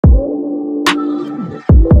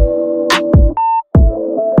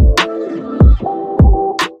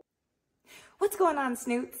going on,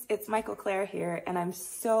 Snoots? It's Michael Claire here, and I'm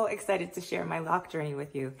so excited to share my lock journey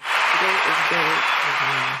with you. Today is day 1.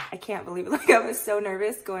 I can't believe it. Like, I was so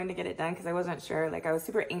nervous going to get it done because I wasn't sure. Like, I was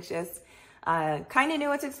super anxious. Kind of knew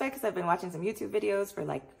what to expect because I've been watching some YouTube videos for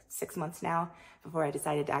like 6 months now before I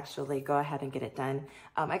decided to actually go ahead and get it done.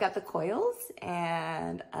 I got the coils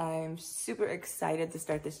and I'm super excited to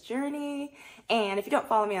start this journey. And if you don't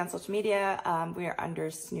follow me on social media, we are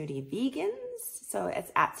under Snooty Vegans. So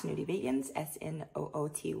it's at Snooty Vegans,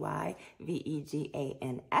 SNOOTYVEGANS.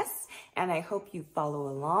 And I hope you follow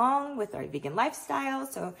along with our vegan lifestyle.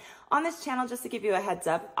 So on this channel, just to give you a heads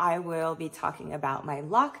up, I will be talking about my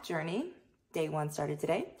lock journey. Day 1 started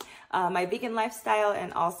today. My vegan lifestyle,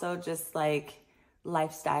 and also just like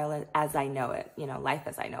lifestyle as I know it, you know, life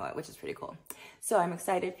as I know it, which is pretty cool. So I'm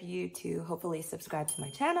excited for you to hopefully subscribe to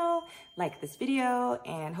my channel, like this video,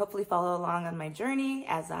 and hopefully follow along on my journey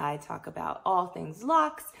as I talk about all things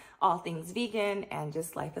locks, all things vegan, and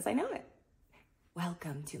just life as I know it.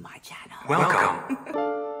 Welcome to my channel.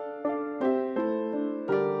 Welcome.